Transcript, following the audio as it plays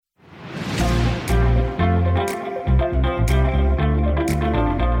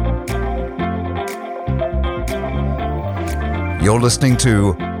You're listening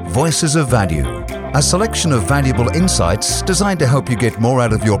to Voices of Value, a selection of valuable insights designed to help you get more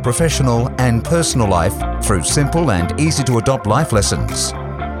out of your professional and personal life through simple and easy-to-adopt life lessons.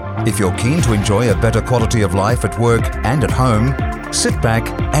 If you're keen to enjoy a better quality of life at work and at home, sit back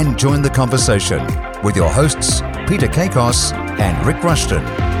and join the conversation with your hosts, Peter Kakos and Rick Rushton.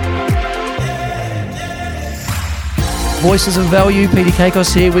 Voices of Value, Peter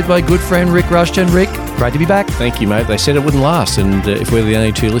Kakos here with my good friend Rick Rushton. Rick, great to be back. Thank you, mate. They said it wouldn't last, and if we're the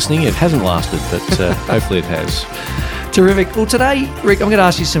only two listening, it hasn't lasted, but hopefully it has. Terrific. Well, today, Rick, I'm going to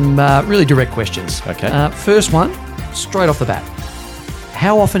ask you some really direct questions. Okay. First one, straight off the bat.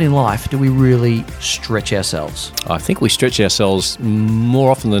 How often in life do we really stretch ourselves? I think we stretch ourselves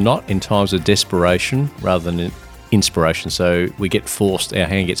more often than not in times of desperation rather than in inspiration. So we get forced, our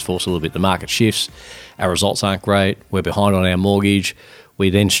hand gets forced a little bit. The market shifts, our results aren't great, we're behind on our mortgage, we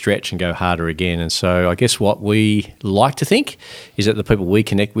then stretch and go harder again. And so I guess what we like to think is that the people we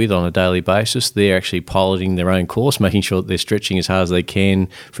connect with on a daily basis, they're actually piloting their own course, making sure that they're stretching as hard as they can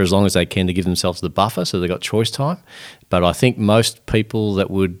for as long as they can to give themselves the buffer so they've got choice time. But I think most people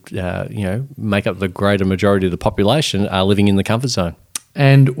that would make up the greater majority of the population are living in the comfort zone.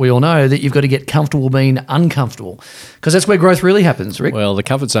 And we all know that you've got to get comfortable being uncomfortable, because that's where growth really happens, Rick. Well, the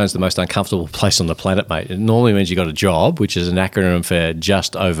comfort zone is the most uncomfortable place on the planet, mate. It normally means you've got a job, which is an acronym for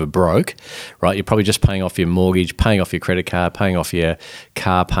just over broke, right? You're probably just paying off your mortgage, paying off your credit card, paying off your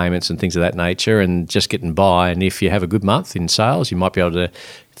car payments and things of that nature, and just getting by. And if you have a good month in sales, you might be able to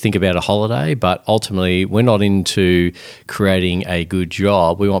think about a holiday, but ultimately we're not into creating a good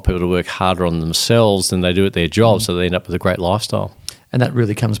job. We want people to work harder on themselves than they do at their job, so they end up with a great lifestyle. And that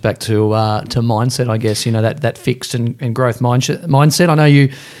really comes back to mindset, I guess, that fixed and growth mindset. I know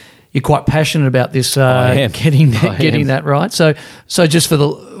you're quite passionate about this, getting that right. So just for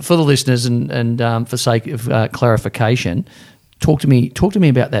the listeners and for sake of clarification, talk to me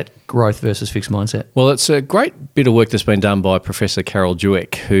about that growth versus fixed mindset. Well, it's a great bit of work that's been done by Professor Carol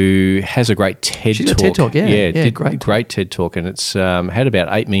Dweck, who has a great TED She's Talk. She's a TED Talk, yeah. Great TED Talk, and it's had about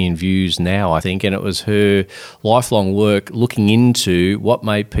 8 million views now, I think, and it was her lifelong work looking into what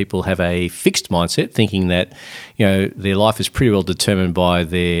made people have a fixed mindset, thinking that, their life is pretty well determined by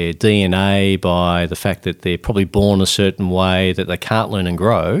their DNA, by the fact that they're probably born a certain way, that they can't learn and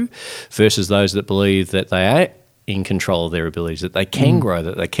grow, versus those that believe that they are in control of their abilities, that they can grow,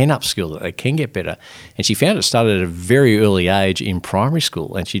 that they can upskill, that they can get better. And she found it started at a very early age in primary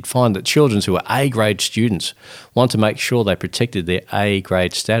school, and she'd find that children who were A-grade students want to make sure they protected their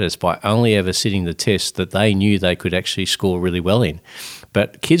A-grade status by only ever sitting the test that they knew they could actually score really well in.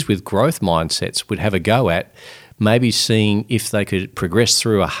 But kids with growth mindsets would have a go at maybe seeing if they could progress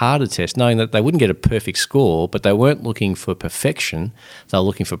through a harder test, knowing that they wouldn't get a perfect score, but they weren't looking for perfection, they were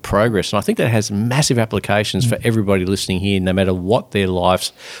looking for progress. And I think that has massive applications for everybody listening here, no matter what their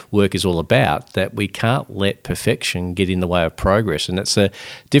life's work is all about, that we can't let perfection get in the way of progress. And that's the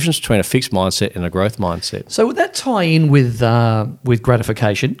difference between a fixed mindset and a growth mindset. So would that tie in with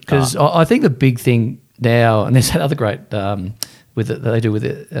gratification? Because I think the big thing now, and there's that other great they do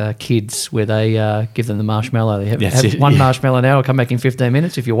with kids, where they give them the marshmallow. They have one marshmallow now, will come back in 15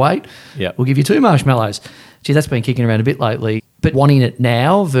 minutes. If you wait, we'll give you 2 marshmallows. Gee, that's been kicking around a bit lately. But wanting it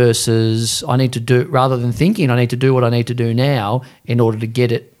now versus rather than thinking I need to do what I need to do now in order to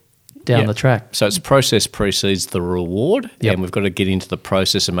get it down the track. So it's process precedes the reward, and we've got to get into the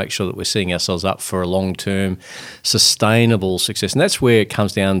process and make sure that we're setting ourselves up for a long-term sustainable success. And that's where it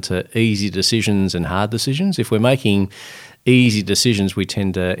comes down to easy decisions and hard decisions. If we're making easy decisions, we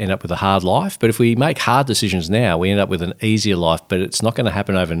tend to end up with a hard life. But if we make hard decisions now, we end up with an easier life, but it's not going to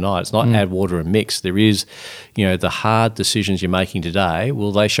happen overnight. It's not add water and mix. There is, the hard decisions you're making today,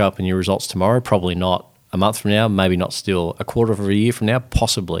 will they show up in your results tomorrow? Probably not. A month from now, maybe not still. A quarter of a year from now,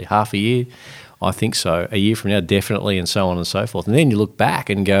 possibly. Half a year, I think so. A year from now, definitely, and so on and so forth. And then you look back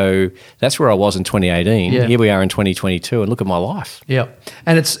and go, that's where I was in 2018. Yeah. Here we are in 2022, and look at my life. Yeah.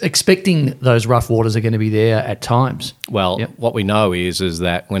 And it's expecting those rough waters are going to be there at times. Well, what we know is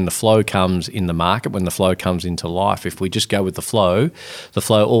that when the flow comes in the market, when the flow comes into life, if we just go with the flow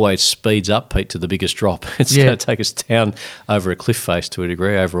always speeds up, Pete, to the biggest drop. It's going to take us down over a cliff face to a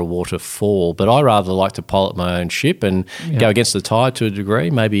degree, over a waterfall. But I rather like to pilot my own ship and go against the tide to a degree,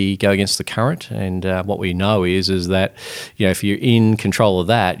 maybe go against the current. And what we know is that if you're in control of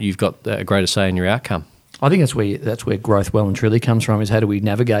that, you've got a greater say in your outcome. I think that's where growth well and truly comes from, is how do we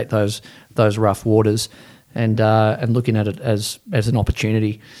navigate those rough waters and looking at it as an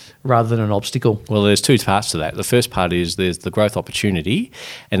opportunity rather than an obstacle. Well, there's 2 parts to that. The first part is there's the growth opportunity,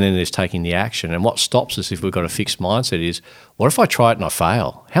 and then there's taking the action. And what stops us if we've got a fixed mindset is, what if I try it and I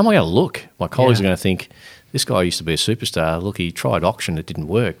fail? How am I going to look? My colleagues are going to think, this guy used to be a superstar. Look, he tried auction, it didn't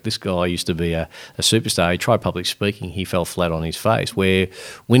work. This guy used to be a superstar. He tried public speaking, he fell flat on his face. Where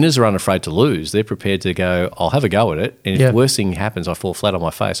winners are unafraid to lose. They're prepared to go, I'll have a go at it. And if the worst thing happens, I fall flat on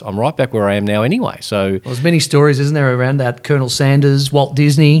my face, I'm right back where I am now anyway. So there's many stories, isn't there, around that? Colonel Sanders, Walt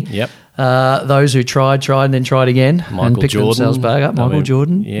Disney. Yep. Those who tried and then tried again and picked themselves back up. Michael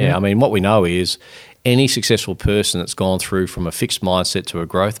Jordan. Yeah, I mean, what we know is any successful person that's gone through from a fixed mindset to a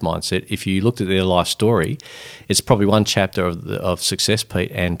growth mindset, if you looked at their life story, it's probably one chapter of success,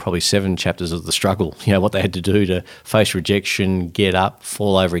 Pete, and probably 7 chapters of the struggle. You know, what they had to do to face rejection, get up,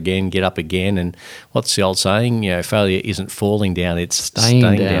 fall over again, get up again. And what's the old saying? You know, failure isn't falling down, it's staying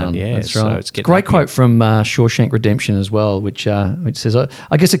down. Yeah, that's right. So it's a great quote from Shawshank Redemption as well, which says,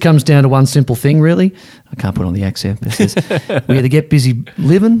 I guess it comes down to one simple thing, really. I can't put on the accent. It says, we either get busy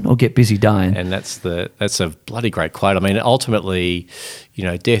living or get busy dying. And that's a bloody great quote. I mean, ultimately, you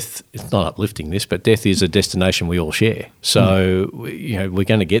know, death, it's not uplifting this, but death is a destination we all share. So, you know, we're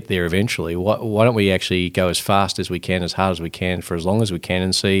going to get there eventually. Why don't we actually go as fast as we can, as hard as we can, for as long as we can,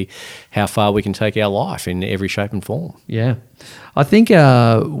 and see how far we can take our life in every shape and form? Yeah. I think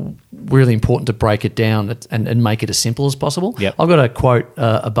really important to break it down and make it as simple as possible. Yep. I've got a quote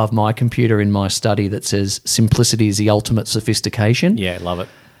above my computer in my study that says, simplicity is the ultimate sophistication. Yeah, love it.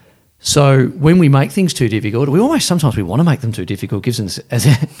 So when we make things too difficult, sometimes we want to make them too difficult. Gives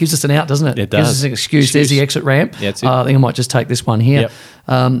us an out, doesn't it? It does. Gives us an excuse. There's the exit ramp. Yeah, that's it. I think I might just take this one here.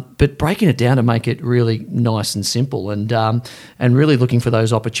 Yep. But breaking it down to make it really nice and simple, and really looking for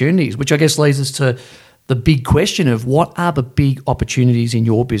those opportunities, which I guess leads us to the big question of what are the big opportunities in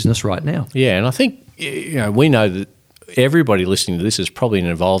your business right now? Yeah, and I think, you know, we know that everybody listening to this is probably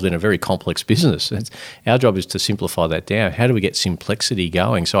involved in a very complex business. Our job is to simplify that down. How do we get simplicity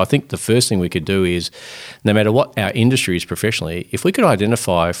going? So I think the first thing we could do is, no matter what our industry is professionally, if we could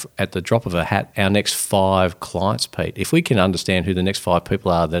identify at the drop of a hat our next 5 clients, Pete, if we can understand who the next 5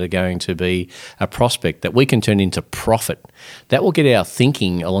 people are that are going to be a prospect that we can turn into profit, that will get our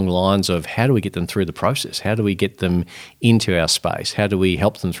thinking along the lines of how do we get them through the process? How do we get them into our space? How do we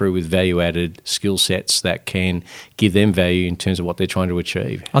help them through with value-added skill sets that can give them value in terms of what they're trying to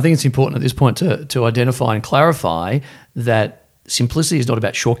achieve? I think it's important at this point to identify and clarify that simplicity is not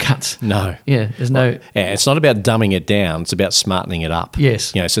about shortcuts. No. Yeah, there's no... Yeah, it's not about dumbing it down. It's about smartening it up.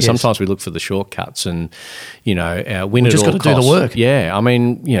 Yes. You know, so sometimes we look for the shortcuts and, you know, win at all costs. Just got to do the work. Yeah. I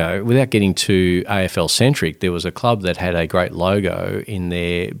mean, you know, without getting too AFL-centric, there was a club that had a great logo in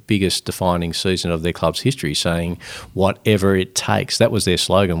their biggest defining season of their club's history saying, whatever it takes. That was their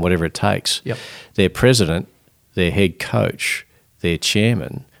slogan, whatever it takes. Yep. Their president, their head coach, their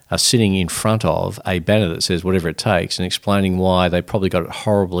chairman are sitting in front of a banner that says whatever it takes and explaining why they probably got it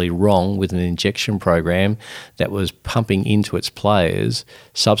horribly wrong with an injection program that was pumping into its players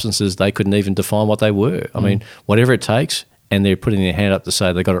substances they couldn't even define what they were. I mean, whatever it takes, and they're putting their hand up to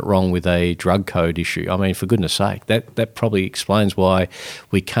say they got it wrong with a drug code issue. I mean, for goodness sake, that probably explains why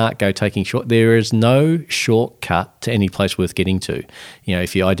we can't go taking short. There is no shortcut to any place worth getting to. You know,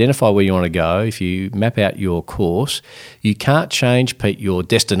 if you identify where you want to go, if you map out your course, you can't change, Pete, your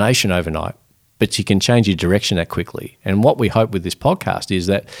destination overnight, but you can change your direction that quickly. And what we hope with this podcast is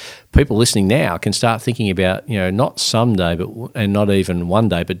that people listening now can start thinking about, you know, not someday, and not even one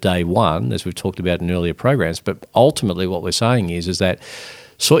day, but day one, as we've talked about in earlier programs. But ultimately what we're saying is that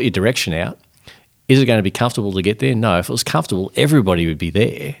sort your direction out. Is it going to be comfortable to get there? No. If it was comfortable, everybody would be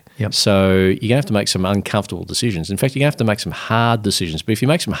there. Yep. So you're going to have to make some uncomfortable decisions. In fact, you're going to have to make some hard decisions. But if you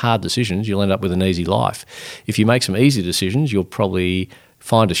make some hard decisions, you'll end up with an easy life. If you make some easy decisions, you'll probably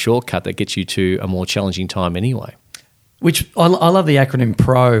find a shortcut that gets you to a more challenging time anyway. Which I love the acronym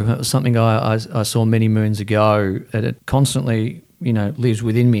PRO. It was something I saw many moons ago, and it constantly, you know, lives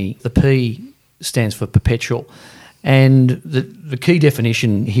within me. The P stands for perpetual. And the key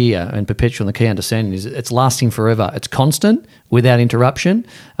definition here, and perpetual, and the key understanding is it's lasting forever. It's constant, without interruption,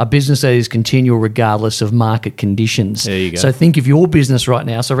 a business that is continual regardless of market conditions. There you go. So think of your business right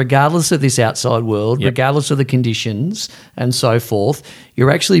now. So regardless of this outside world, regardless of the conditions and so forth, you're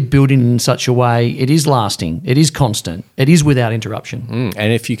actually building in such a way it is lasting, it is constant, it is without interruption.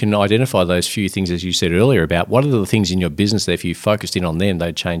 And if you can identify those few things, as you said earlier, about what are the things in your business that if you focused in on them,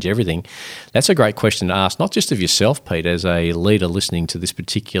 they'd change everything, that's a great question to ask, not just of yourself, Pete, as a leader listening to this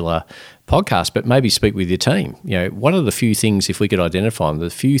particular podcast, but maybe speak with your team. You know, what are the few things, if we could identify them, the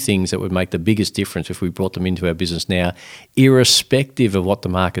few things that would make the biggest difference if we brought them into our business now, irrespective of what the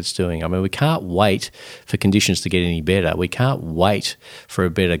market's doing? I mean, we can't wait for conditions to get any better. We can't wait for a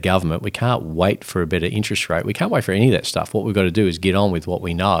better government. We can't wait for a better interest rate. We can't wait for any of that stuff. What we've got to do is get on with what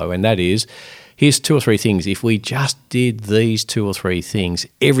we know, and that is, here's 2 or 3 things. If we just did these 2 or 3 things,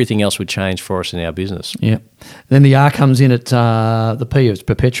 everything else would change for us in our business. Yeah. Then the R comes in at the P is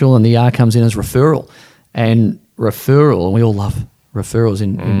perpetual, and the R comes in as referral. And referral, we all love referrals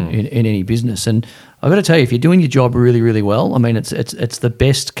in any business. And I've got to tell you, if you're doing your job really, really well, I mean, it's the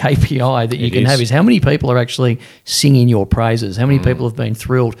best KPI that you can have is how many people are actually singing your praises, how many people have been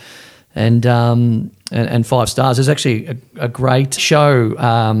thrilled. And 5 stars. There's actually a great show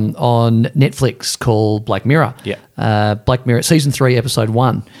on Netflix called Black Mirror. Yeah. Black Mirror, season 3, episode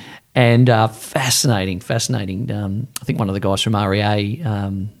 1. And fascinating. I think one of the guys from REA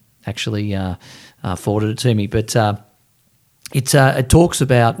actually forwarded it to me. But it talks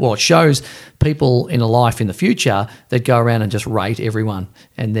about, it shows people in a life in the future that go around and just rate everyone,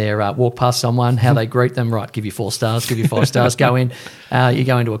 and they walk past someone, how they greet them, right, give you 4 stars, give you 5 stars, go in, you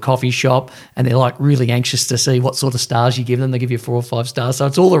go into a coffee shop and they're like really anxious to see what sort of stars you give them. They give you 4 or 5 stars. So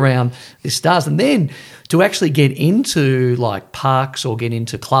it's all around these stars. And then to actually get into like parks or get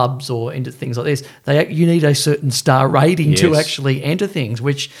into clubs or into things like this, you need a certain star rating to actually enter things,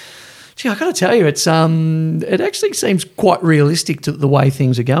 which... Gee, I got to tell you, it actually seems quite realistic to the way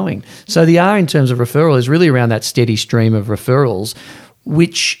things are going. So the R in terms of referral is really around that steady stream of referrals,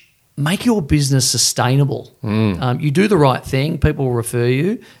 which make your business sustainable. You do the right thing, people will refer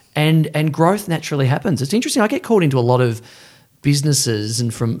you, and growth naturally happens. It's interesting. I get called into a lot of businesses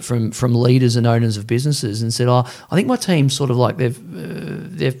and from leaders and owners of businesses and said, I think my team's sort of like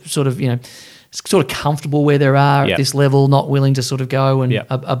they've sort of sort of comfortable where they are at this level, not willing to sort of go and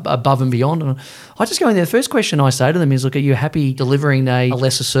above and beyond. And I just go in there. The first question I say to them is, look, are you happy delivering a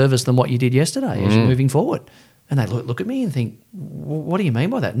lesser service than what you did yesterday as you're moving forward? And they look at me and think, what do you mean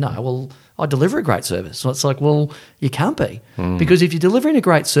by that? No, well, I deliver a great service. So it's like, well, you can't be. Because if you're delivering a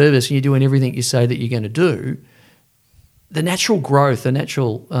great service and you're doing everything you say that you're going to do, the natural growth,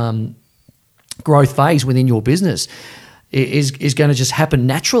 growth phase within your business is going to just happen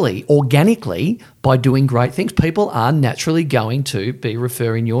naturally, organically, by doing great things. People are naturally going to be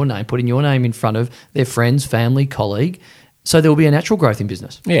referring your name, putting your name in front of their friends, family, colleague. So there will be a natural growth in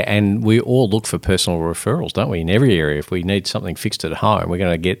business. Yeah, and we all look for personal referrals, don't we, in every area. If we need something fixed at home, we're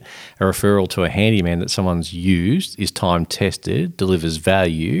going to get a referral to a handyman that someone's used, is time-tested, delivers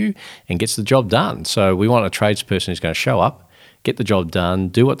value, and gets the job done. So we want a tradesperson who's going to show up, get the job done,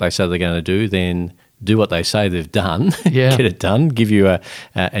 do what they say they're going to do, then do what they say they've done, get it done, give you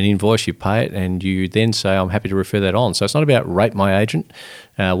an invoice, you pay it, and you then say, I'm happy to refer that on. So it's not about rate my agent.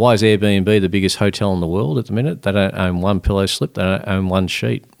 Why is Airbnb the biggest hotel in the world at the minute? They don't own one pillow slip, they don't own one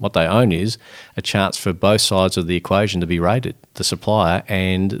sheet. What they own is a chance for both sides of the equation to be rated, the supplier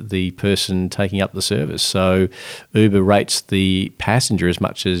and the person taking up the service. So Uber rates the passenger as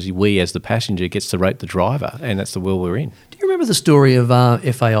much as we as the passenger gets to rate the driver, and that's the world we're in. Do you remember the story of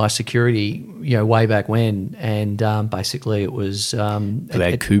FAI Security, way back when? And basically it was...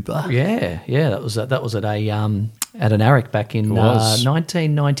 Brad Cooper? Yeah, that was at an ARIC back in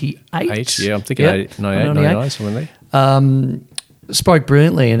 1998. Yeah, I'm thinking 99, somewhere there. Spoke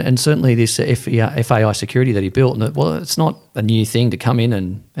brilliantly, and certainly this FAI Security that he built, and it's not a new thing to come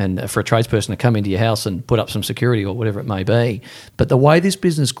in and for a tradesperson to come into your house and put up some security or whatever it may be. But the way this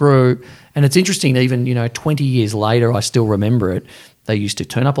business grew, and it's interesting, even 20 years later, I still remember it. They used to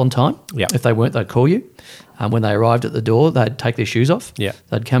turn up on time. Yep. If they weren't, they'd call you. When they arrived at the door, they'd take their shoes off. Yep.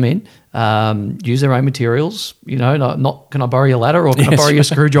 They'd come in, use their own materials. Not can I borrow your ladder or can I borrow your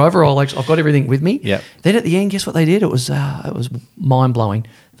screwdriver? Or I've got everything with me. Yep. Then at the end, guess what they did? It was mind blowing.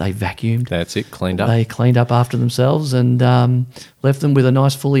 They vacuumed. That's it. Cleaned up. They cleaned up after themselves and left them with a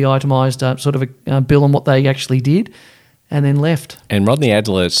nice, fully itemised sort of a bill on what they actually did. And then left. And Rodney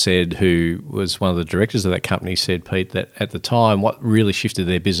Adler said, who was one of the directors of that company, said, Pete, that at the time what really shifted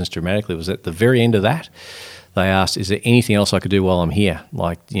their business dramatically was at the very end of that, they asked, is there anything else I could do while I'm here?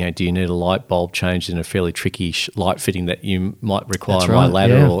 Like, do you need a light bulb changed in a fairly tricky light fitting that you might require my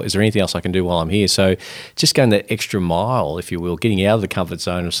ladder, or is there anything else I can do while I'm here? So just going that extra mile, if you will, getting out of the comfort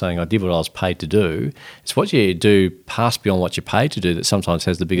zone of saying I did what I was paid to do. It's what you do past beyond what you're paid to do that sometimes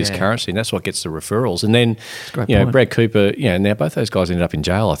has the biggest currency, and that's what gets the referrals. And then, Brad Cooper, now both those guys ended up in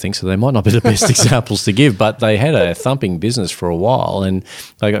jail, I think, so they might not be the best examples to give, but they had a thumping business for a while and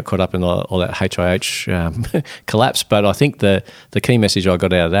they got caught up in all that HIH collapse. But I think the key message I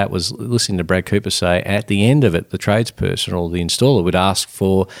got out of that was listening to Brad Cooper say at the end of it, the tradesperson or the installer would ask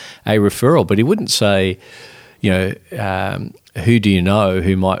for a referral, but he wouldn't say, who do you know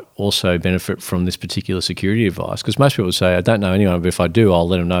who might also benefit from this particular security advice? Because most people would say, I don't know anyone, but if I do, I'll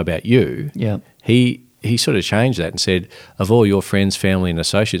let them know about you. Yeah. He sort of changed that and said, of all your friends, family and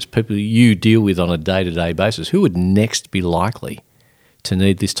associates, people you deal with on a day-to-day basis, who would next be likely to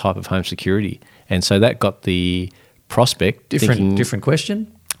need this type of home security. And so that got the prospect different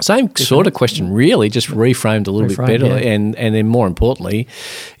question. Same sort of question, really, just reframed a little bit better, yeah. and then more importantly,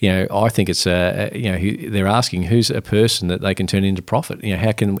 I think it's they're asking who's a person that they can turn into profit.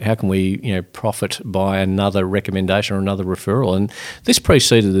 How can we profit by another recommendation or another referral? And this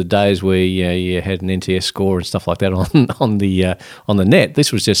preceded the days where you had an NTS score and stuff like that on the net.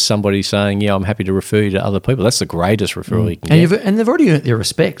 This was just somebody saying, I'm happy to refer you to other people. That's the greatest referral you can get. And they've already earned their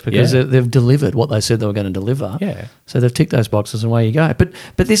respect because they've delivered what they said they were going to deliver. Yeah. So they've ticked those boxes and away you go. But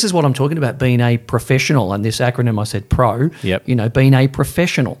this is what I'm talking about, being a professional, and this acronym I said PRO, being a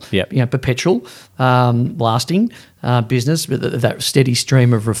professional, perpetual, lasting business, that steady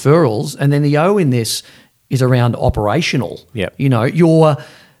stream of referrals. And then the O in this is around operational. Your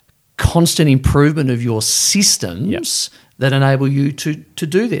constant improvement of your systems that enable you to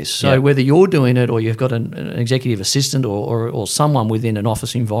do this. So whether you're doing it or you've got an executive assistant or someone within an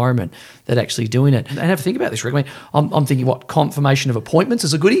office environment that actually doing it. And have a think about this, Rick. I mean, I'm thinking confirmation of appointments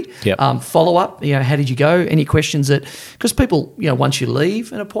is a goodie. Follow-up, how did you go? Any questions because people, once you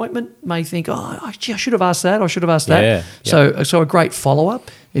leave an appointment may think, I should have asked that, I should have asked that. So a great follow-up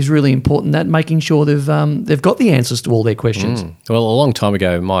is really important, that making sure they've got the answers to all their questions. Well, a long time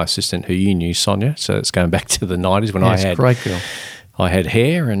ago, my assistant, who you knew, Sonia, so it's going back to the 90s when I had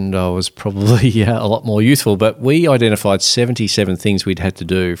hair and I was probably a lot more youthful, but we identified 77 things we'd had to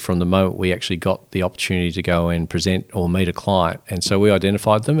do from the moment we actually got the opportunity to go and present or meet a client. And so we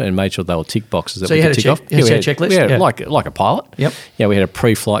identified them and made sure they were tick boxes that we could tick off. So you had a checklist? We had like a pilot. Yep. We had a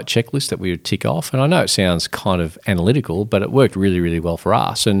pre-flight checklist that we would tick off. And I know it sounds kind of analytical, but it worked really, really well for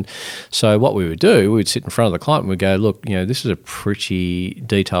us. And so what we would do, we would sit in front of the client and we'd go, look, this is a pretty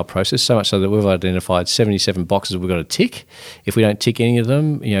detailed process, so much so that we've identified 77 boxes we've got to tick. If we don't tick any of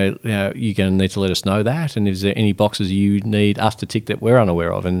them, you're going to need to let us know that. And is there any boxes you need us to tick that we're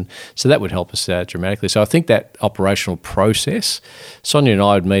unaware of? And so that would help us dramatically. So I think that operational process, Sonia and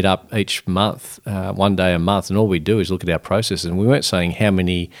I would meet up each month, one day a month, and all we do is look at our processes. And we weren't saying how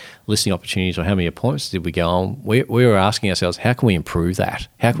many listing opportunities or how many appointments did we go on. We were asking ourselves, how can we improve that?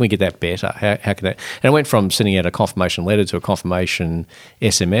 How can we get that better? How can that? And it went from sending out a confirmation letter to a confirmation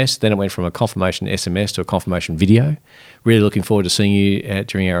SMS. Then it went from a confirmation SMS to a confirmation video. Really looking forward to seeing you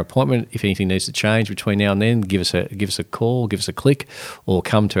during our appointment. If anything needs to change between now and then, give us a call, give us a click, or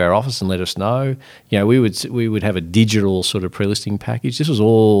come to our office and let us know. We would have a digital sort of pre-listing package. This was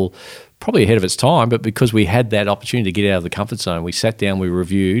all probably ahead of its time, but because we had that opportunity to get out of the comfort zone, we sat down, we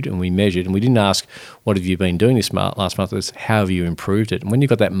reviewed, and we measured, and we didn't ask, what have you been doing this last month? It was, how have you improved it? And when you've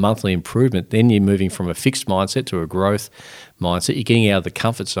got that monthly improvement, then you're moving from a fixed mindset to a growth mindset. You're getting out of the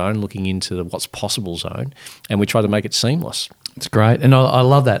comfort zone, looking into the what's possible zone, and we try to make it seamless. It's great, and I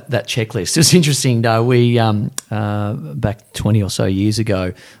love that checklist. It's interesting, though. We back 20 or so years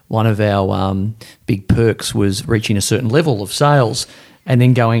ago, one of our big perks was reaching a certain level of sales and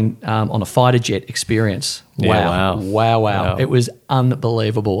then going on a fighter jet experience. Wow. It was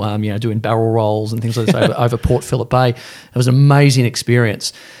unbelievable. Doing barrel rolls and things like this over Port Phillip Bay. It was an amazing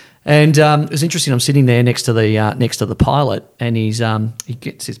experience. And it was interesting. I'm sitting there next to the pilot, and he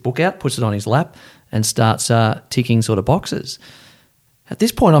gets his book out, puts it on his lap, and starts ticking sort of boxes. At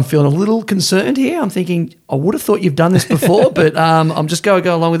this point, I'm feeling a little concerned here. I'm thinking, I would have thought you've done this before, but I'm just going to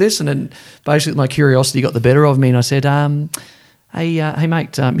go along with this. And then basically my curiosity got the better of me, and I said, Hey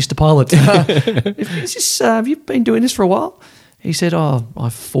mate, Mr. Pilot, have you been doing this for a while? He said, I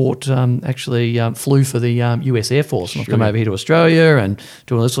fought, flew for the US Air Force. And I've come over here to Australia and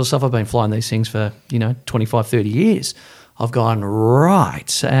doing all this sort of stuff. I've been flying these things for, 25, 30 years. I've gone,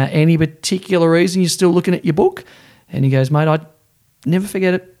 right. Any particular reason you're still looking at your book? And he goes, mate, I'd never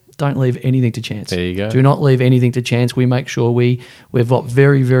forget it. Don't leave anything to chance. There you go. Do not leave anything to chance. We make sure we've got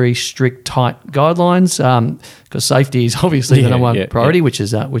very, very strict, tight guidelines because safety is obviously the number one priority, which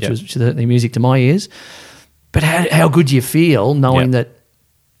was certainly music to my ears. But how good do you feel knowing that,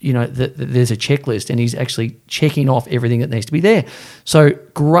 that there's a checklist and he's actually checking off everything that needs to be there? So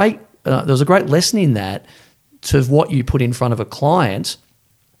great. There was a great lesson in that to what you put in front of a client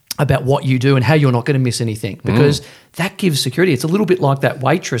about what you do and how you're not going to miss anything, because that gives security. It's a little bit like that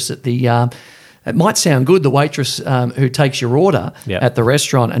waitress at the it might sound good, the waitress who takes your order at the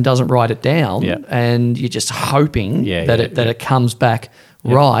restaurant and doesn't write it down, and you're just hoping that it comes back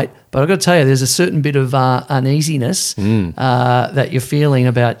right. But I've got to tell you, there's a certain bit of uneasiness that you're feeling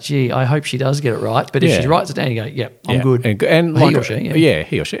about, gee, I hope she does get it right. But if she writes it down, you go, yep, I'm good. And he or she.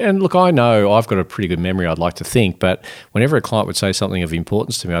 He or she. And look, I know I've got a pretty good memory, I'd like to think, but whenever a client would say something of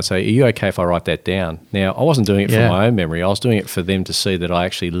importance to me, I'd say, are you okay if I write that down? Now, I wasn't doing it for my own memory. I was doing it for them to see that I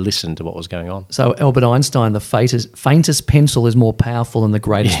actually listened to what was going on. So Albert Einstein, the faintest pencil is more powerful than the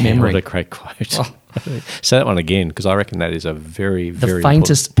greatest memory. What a great quote. Oh. Say that one again, because I reckon that is a very, very The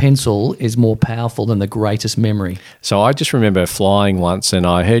faintest pencil is more powerful than the greatest memory. So I just remember flying once and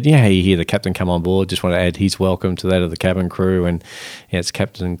I heard, you hear the captain come on board, just want to add his welcome to that of the cabin crew, and it's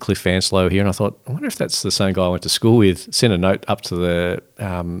Captain Cliff Vanslow here, and I thought, I wonder if that's the same guy I went to school with. Sent a note up to the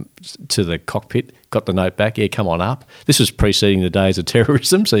cockpit, got the note back, come on up. This was preceding the days of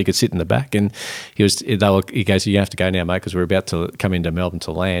terrorism, so you could sit in the back, and he goes, you have to go now, mate, because we're about to come into Melbourne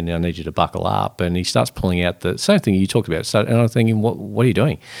to land, and I need you to buckle up. And he starts pulling out the same thing you talked about. And I'm thinking, what are you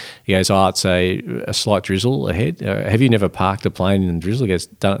doing? He goes, it's a slight drizzle ahead. Have you never parked a plane in drizzle? He goes,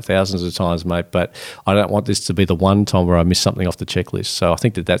 done it thousands of times, mate, but I don't want this to be the one time where I miss something off the checklist. So I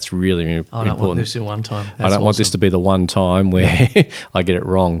think that's really important. I don't want this in one time. I don't want this to be the one time where I get it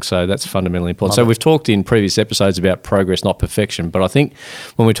wrong. So that's fundamentally important. So we've talked in previous episodes about progress, not perfection, but I think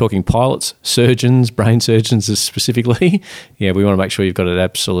when we're talking pilots, surgeons, brain surgeons specifically, we want to make sure you've got it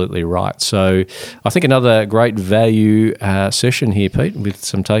absolutely right. So I think another great value session here, Pete, with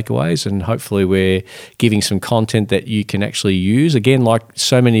some takeaways, and hopefully we're giving some content that you can actually use. Again, like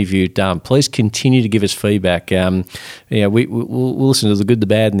so many of you have done, please continue to give us feedback. We'll listen to the good, the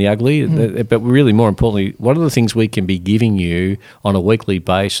bad, and the ugly, but really more importantly, what are the things we can be giving you on a weekly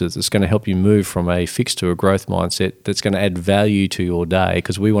basis that's going to help you move from a fixed to a growth mindset that's going to add value to your day,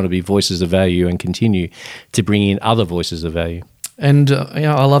 because we want to be voices of value and continue to bring in other voices of value. And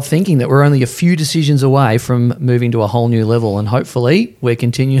I love thinking that we're only a few decisions away from moving to a whole new level, and hopefully we're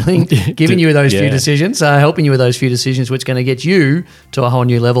continuing giving you those few decisions, helping you with those few decisions, which is going to get you to a whole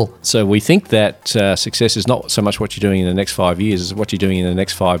new level. So we think that success is not so much what you're doing in the next 5 years, as what you're doing in the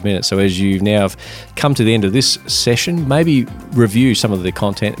next 5 minutes. So as you now have come to the end of this session, maybe review some of the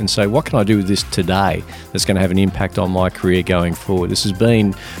content and say, what can I do with this today that's going to have an impact on my career going forward? This has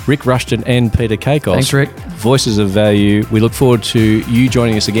been Rick Rushton and Peter Kakos. Thanks, Rick. Voices of Value. We look forward to you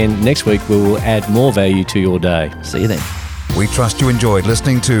joining us again next week, where we'll add more value to your day. See you then. We trust you enjoyed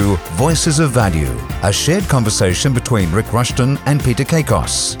listening to Voices of Value, a shared conversation between Rick Rushton and Peter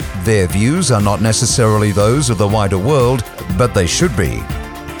Kakos. Their views are not necessarily those of the wider world, but they should be.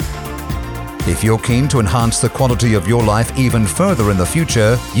 If you're keen to enhance the quality of your life even further in the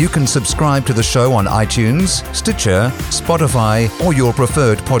future, you can subscribe to the show on iTunes, Stitcher, Spotify, or your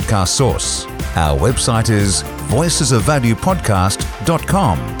preferred podcast source. Our website is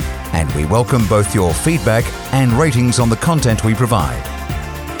voicesofvaluepodcast.com, and we welcome both your feedback and ratings on the content we provide.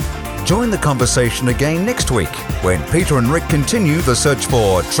 Join the conversation again next week when Peter and Rick continue the search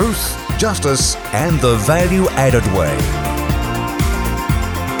for truth, justice, and the value-added way.